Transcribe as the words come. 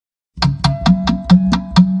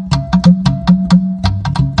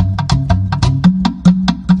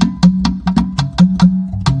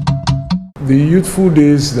The youthful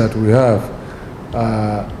days that we have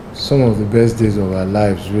are some of the best days of our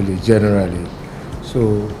lives, really, generally. So,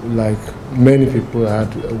 like many people, I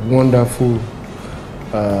had a wonderful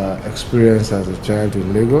experience as a child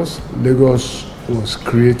in Lagos. Lagos was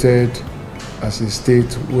created as a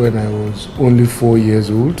state when I was only 4 years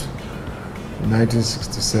old. In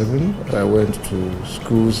 1967, I went to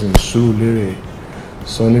schools in Surulere,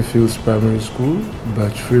 Sunnyfields Primary School,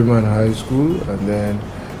 Batch Freeman High School, and then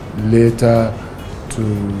later to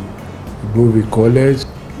Bowie College.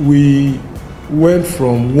 We went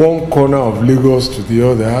from one corner of Lagos to the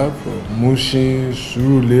other, from Mushin,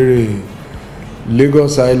 Surulere,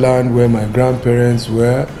 Lagos Island, where my grandparents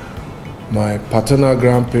were, my paternal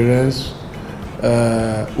grandparents,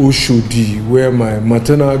 Oshodi, where my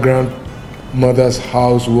maternal grandmother's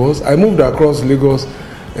house was. I moved across Lagos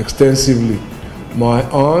extensively. My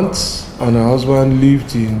aunts and her husband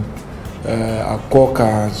lived in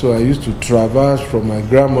Akoka, so I used to traverse from my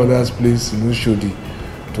grandmother's place in Oshodi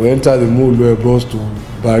to enter the Mulwe bus to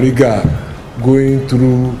Bariga, going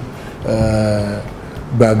through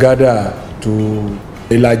Bagada to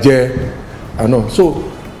Elaje, and all. So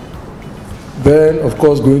then, of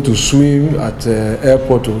course, going to swim at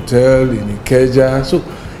Airport Hotel in Ikeja. So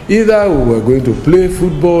either we were going to play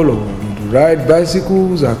football or we were going to ride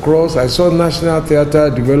bicycles across. I saw National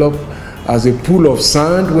Theatre develop as a pool of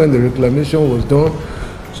sand when the reclamation was done.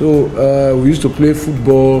 So we used to play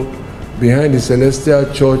football behind the Celestial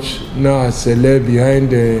Church, now at Sele,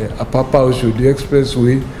 behind the Apapa Oshodi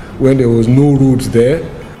Expressway, when there was no roads there.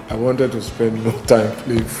 I wanted to spend no time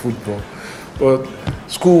playing football, but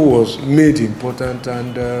school was made important,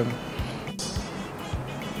 and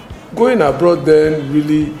going abroad then,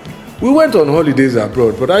 really, we went on holidays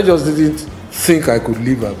abroad, but I just didn't think I could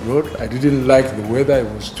live abroad. I didn't like the weather, it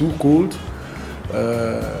was too cold,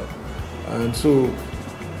 and so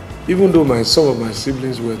even though some of my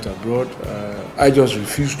siblings went abroad, I just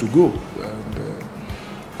refused to go,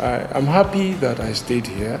 and I'm happy that I stayed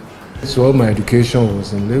here. So all my education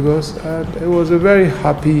was in Lagos, and it was a very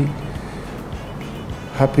happy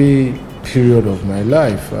period of my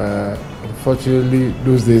life. Unfortunately,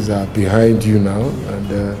 those days are behind you now,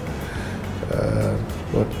 and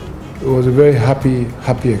but it was a very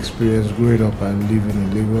happy experience growing up and living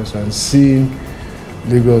in Lagos and seeing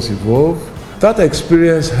Lagos evolve. That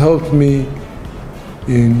experience helped me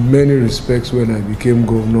in many respects when I became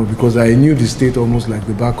governor, because I knew the state almost like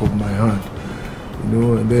the back of my hand, you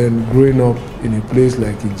know. And then growing up in a place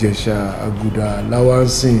like Ijesha, Aguda,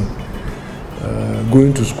 Lawansin,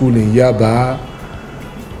 going to school in Yaba.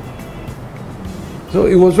 So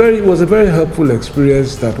it was a very helpful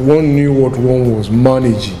experience that one knew what one was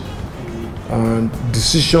managing, and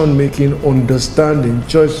decision making, understanding,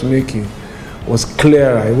 choice making was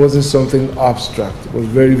clearer. It wasn't something abstract. It was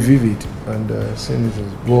very vivid, and seeing it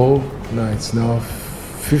evolve, it's now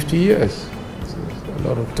 50 years. So a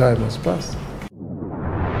lot of time has passed.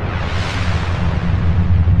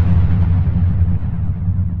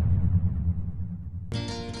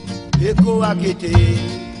 Eko akete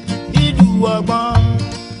idu ọgbọ́n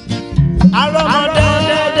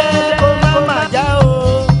arọmọdé kó má má já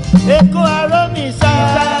o. Eko aromisa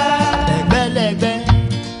lẹ́gbẹ̀lẹ́gbẹ̀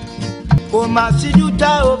kó má síjú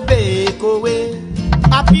tá o pè kówé.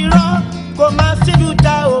 Àpirọ́ kó má síjú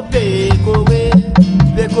tá o pè kówé.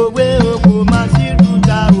 Pèkówé o kó má síjú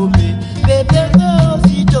tá o pè. Pèpèpè o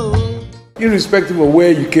sì tó. Irrespective of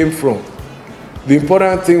where you came from, the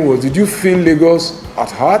important thing was, did you feel Lagos at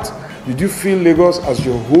heart? Did you feel Lagos as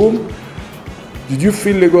your home? Did you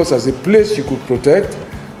feel Lagos as a place you could protect?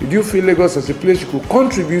 Did you feel Lagos as a place you could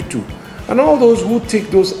contribute to? And all those who take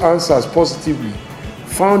those answers positively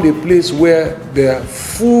found a place where their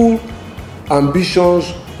full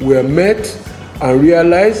ambitions were met and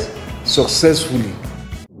realized successfully.